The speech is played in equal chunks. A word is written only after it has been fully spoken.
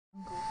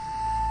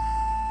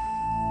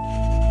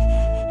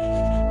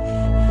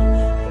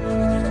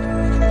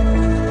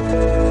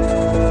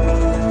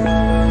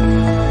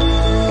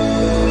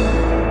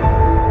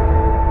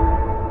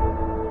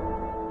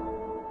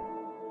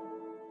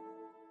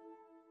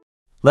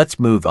Let's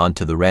move on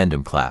to the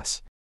random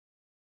class.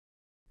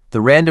 The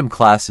random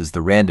class is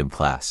the random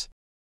class.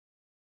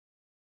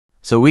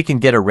 So we can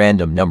get a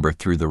random number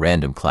through the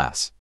random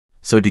class.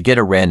 So to get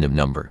a random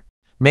number,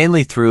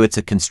 mainly through it's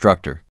a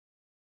constructor.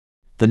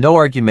 The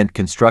no-argument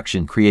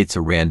construction creates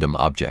a random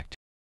object.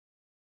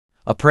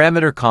 A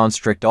parameter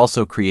construct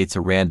also creates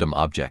a random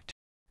object.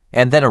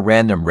 And then a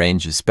random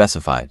range is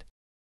specified.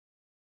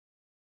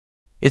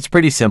 It's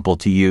pretty simple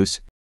to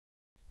use.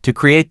 To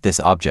create this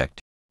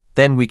object,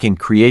 then we can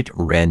create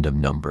a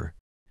random number.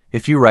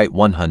 If you write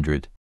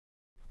 100,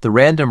 the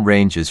random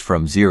range is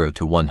from 0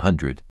 to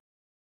 100.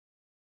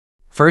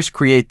 First,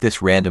 create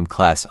this random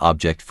class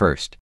object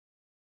first.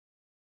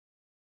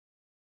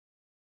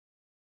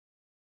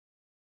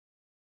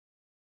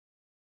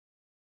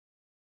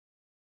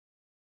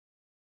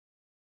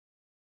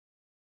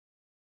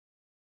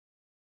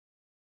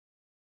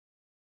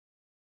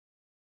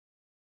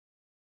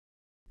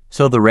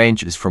 So the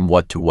range is from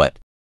what to what.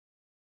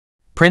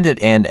 Print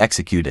it and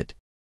execute it.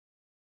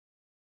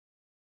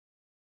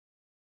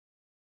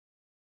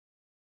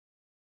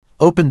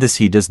 Open this.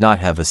 He does not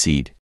have a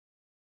seed.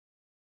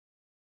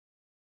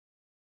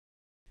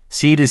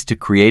 Seed is to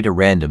create a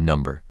random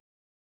number.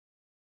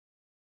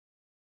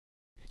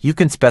 You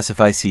can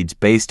specify seeds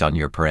based on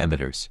your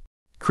parameters.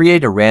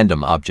 Create a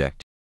random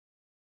object.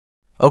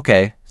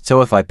 Okay,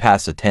 so if I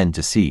pass a 10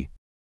 to C.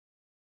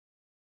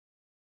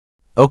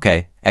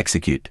 Okay,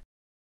 execute.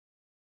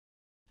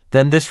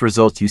 Then this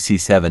results you see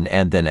 7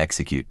 and then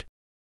execute.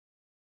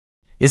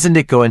 Isn't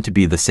it going to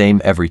be the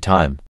same every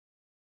time?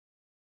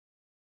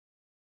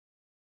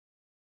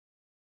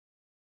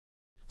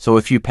 So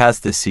if you pass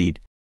this seed,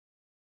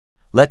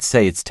 let's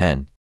say it's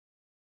 10.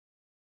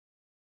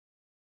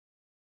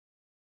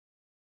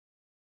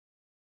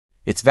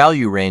 Its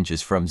value range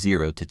is from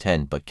 0 to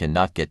 10 but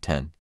cannot get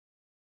 10.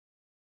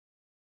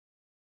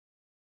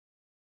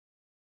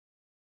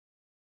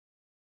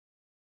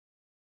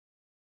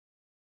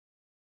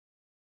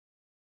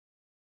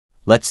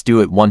 Let's do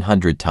it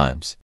 100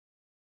 times.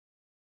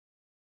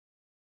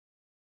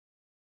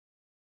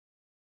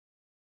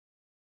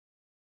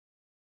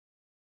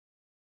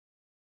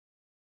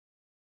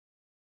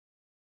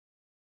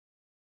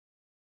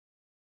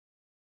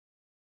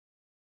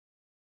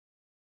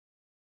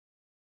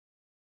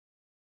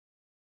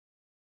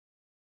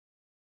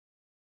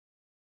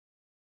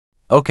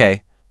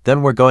 Okay,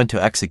 then we're going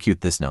to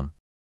execute this num.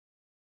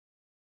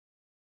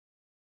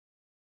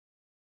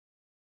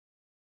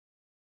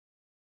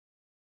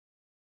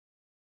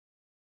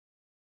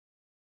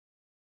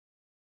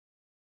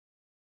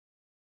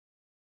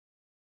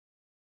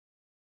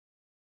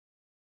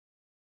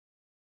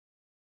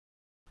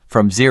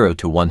 From 0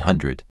 to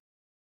 100.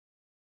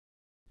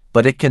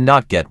 But it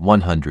cannot get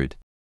 100.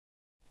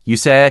 You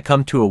say I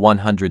come to a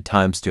 100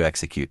 times to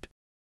execute.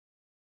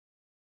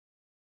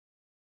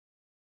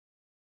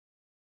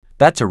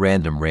 That's a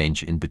random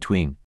range in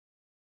between.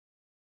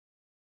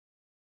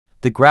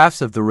 The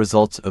graphs of the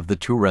results of the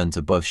two runs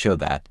above show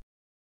that.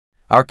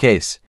 Our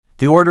case,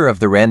 the order of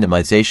the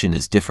randomization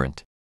is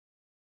different.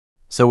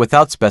 So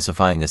without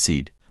specifying a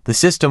seed, the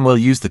system will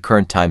use the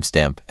current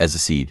timestamp as a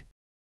seed.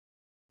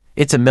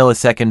 It's a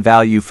millisecond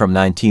value from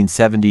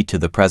 1970 to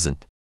the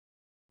present.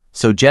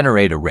 So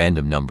generate a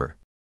random number.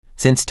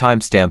 Since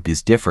timestamp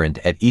is different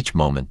at each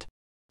moment,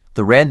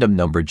 the random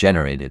number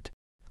generated,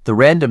 the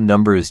random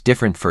number is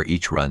different for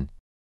each run.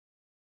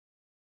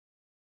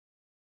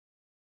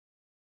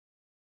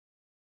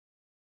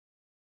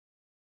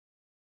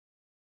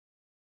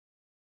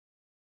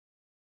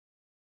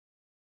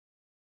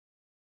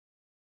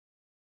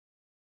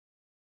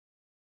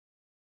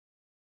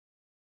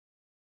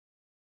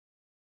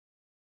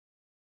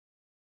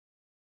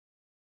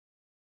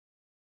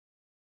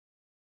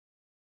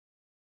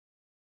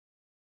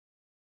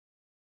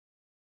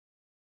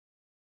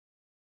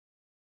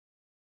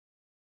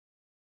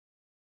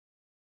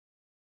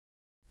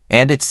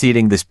 And it's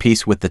seeding this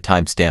piece with the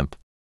timestamp.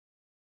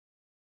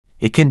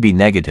 It can be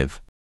negative.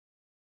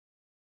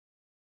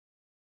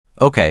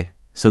 Okay,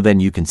 so then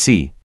you can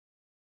see.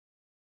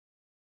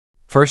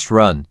 First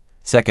run,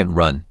 second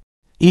run.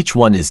 Each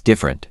one is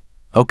different.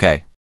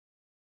 Okay.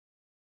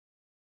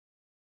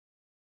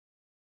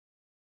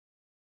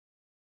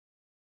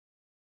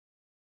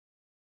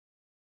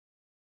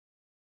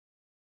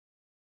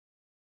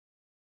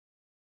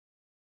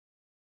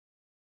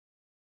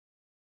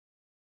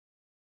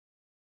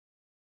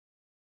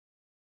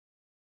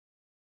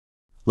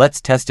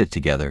 Let's test it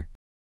together.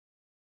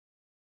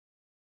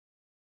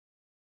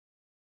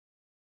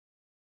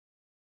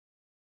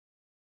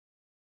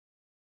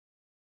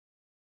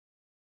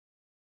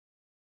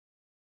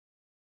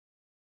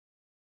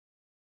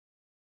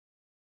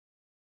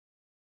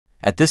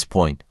 At this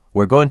point,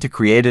 we're going to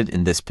create it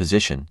in this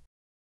position.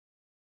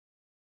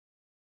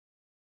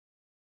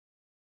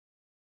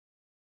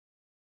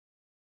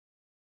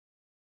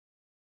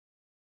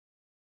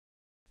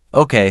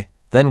 Okay,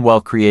 then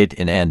we'll create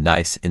an and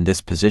nice in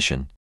this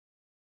position.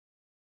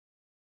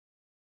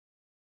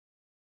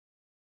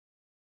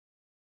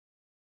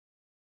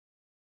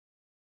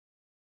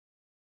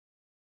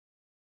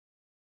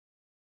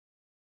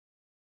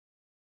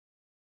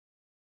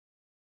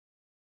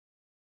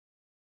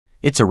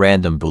 It's a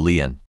random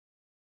Boolean.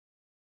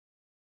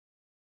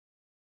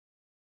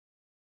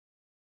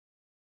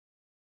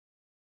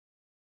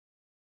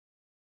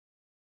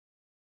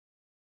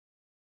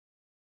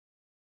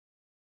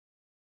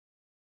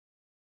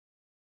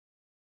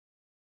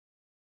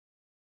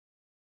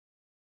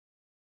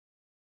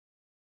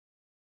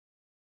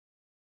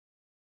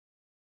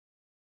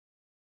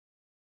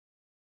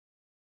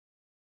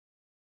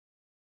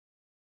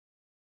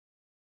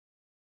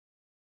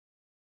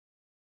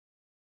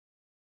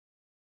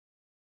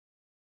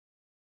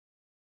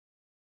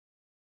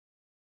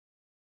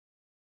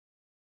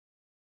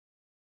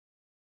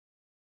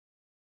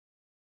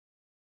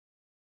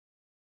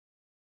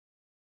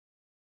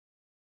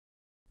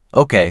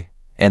 Okay,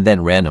 and then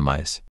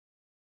randomize.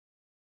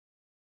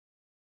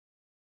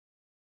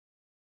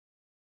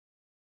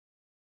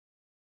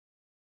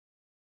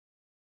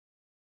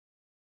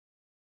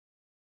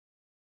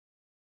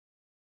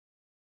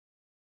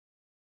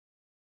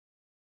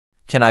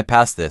 Can I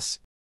pass this?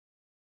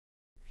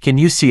 Can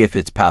you see if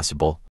it's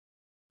passable?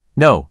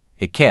 No,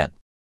 it can't.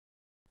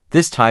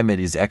 This time it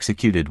is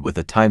executed with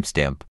a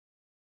timestamp.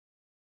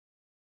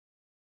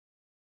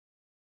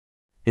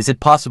 Is it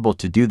possible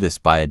to do this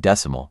by a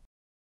decimal?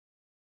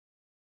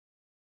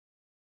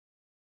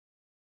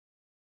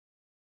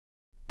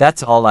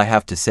 That's all I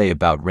have to say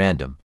about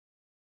random.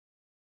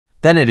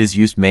 Then it is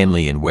used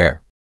mainly in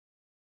where.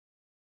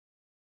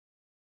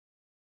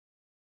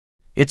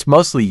 It's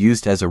mostly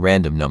used as a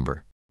random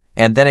number,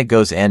 and then it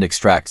goes and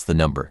extracts the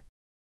number.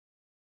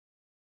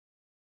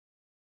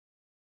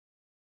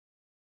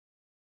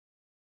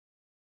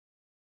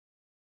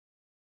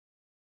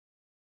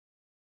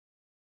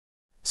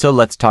 So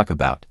let's talk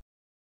about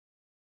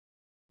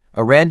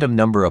a random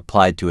number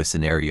applied to a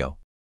scenario.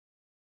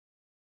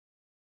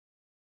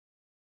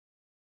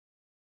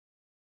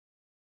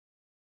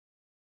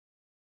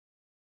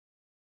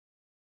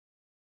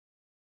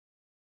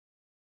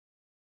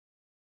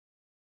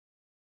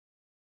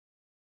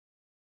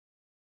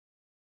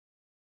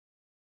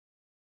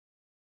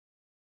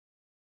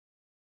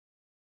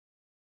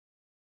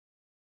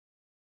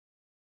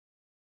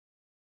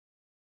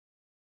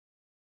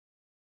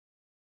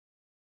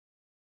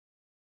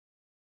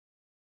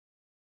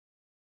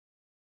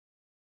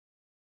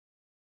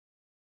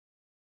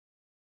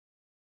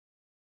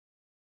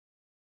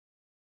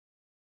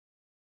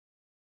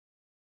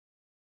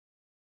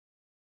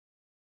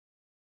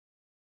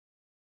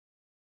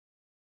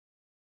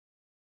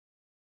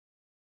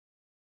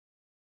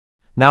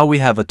 Now we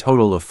have a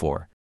total of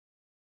 4.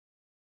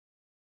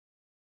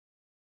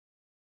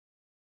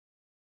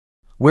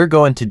 We're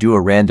going to do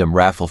a random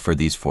raffle for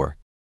these 4.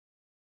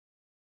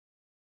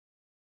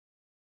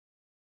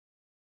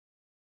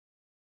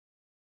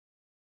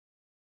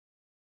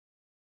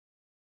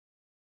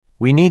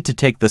 We need to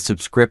take the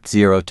subscript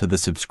 0 to the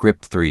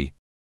subscript 3.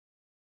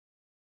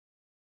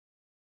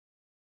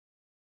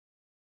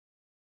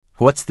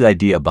 What's the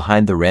idea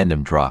behind the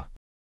random draw?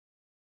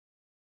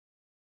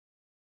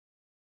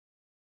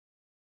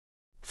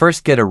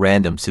 First, get a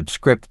random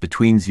subscript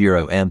between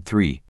 0 and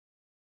 3.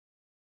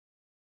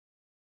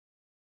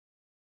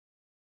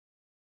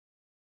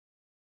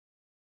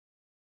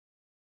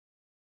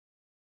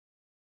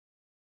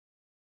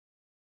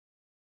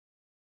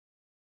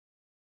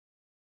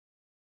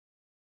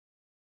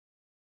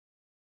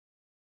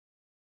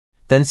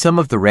 Then some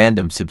of the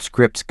random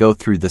subscripts go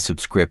through the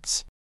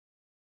subscripts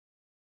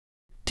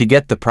to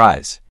get the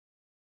prize.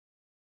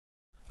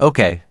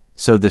 Okay,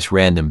 so this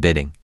random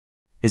bidding.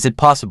 Is it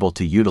possible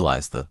to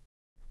utilize the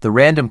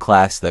random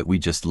class that we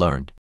just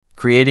learned,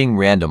 creating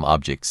random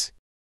objects?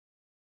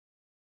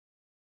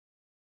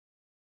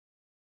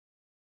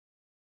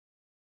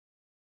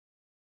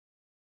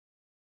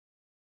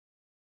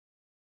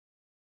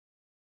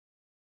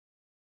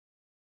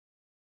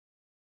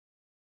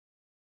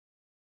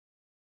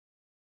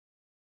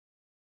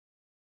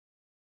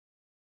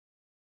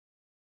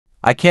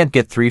 I can't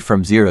get 3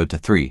 from 0 to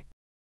 3.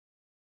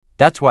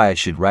 That's why I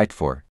should write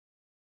 4.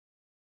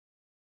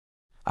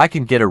 I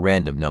can get a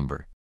random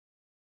number.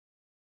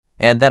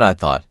 And then I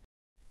thought,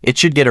 it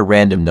should get a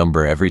random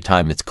number every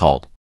time it's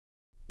called.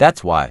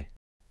 That's why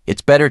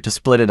it's better to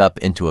split it up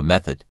into a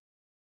method.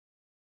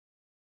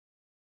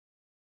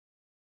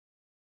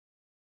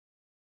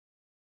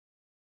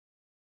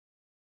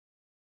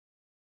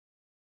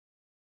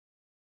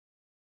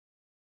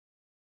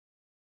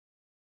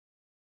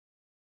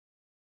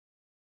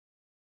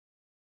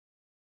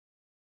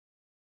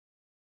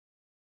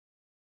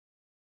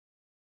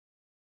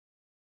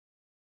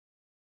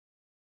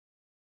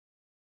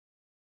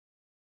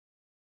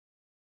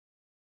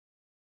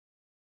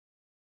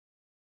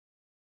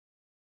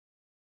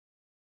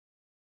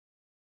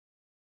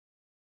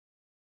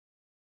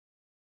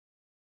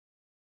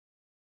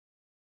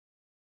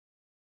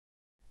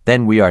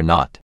 Then we are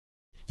not.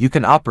 You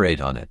can operate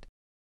on it.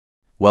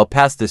 Well,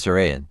 pass this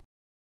array in.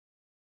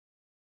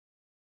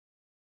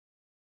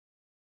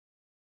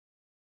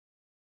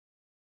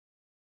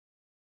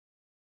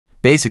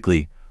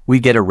 Basically, we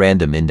get a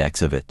random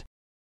index of it.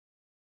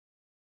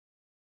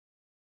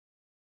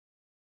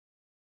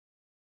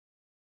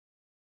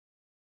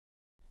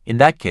 In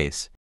that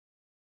case,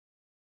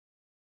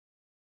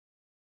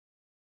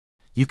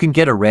 you can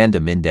get a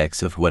random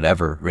index of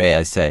whatever array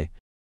I say.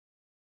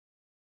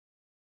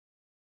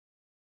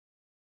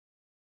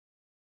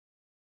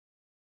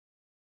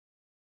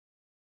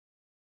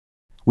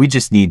 We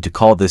just need to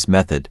call this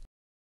method.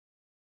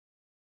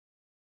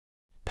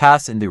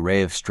 Pass in the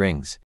array of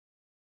strings.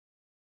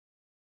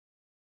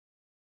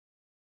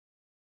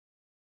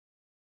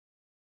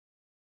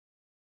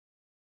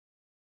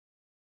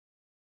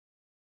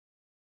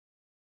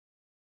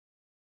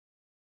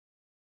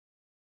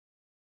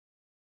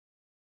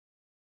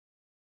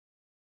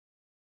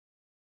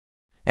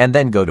 And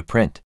then go to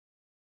print.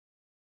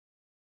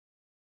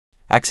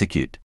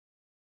 Execute.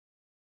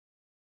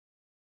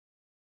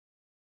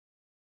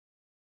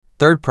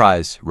 Third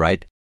prize,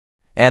 right?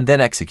 And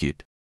then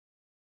execute.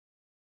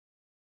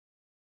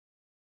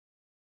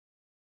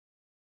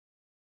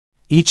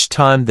 Each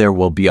time there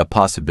will be a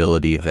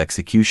possibility of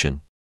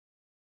execution.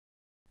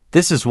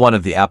 This is one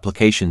of the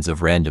applications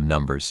of random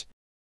numbers.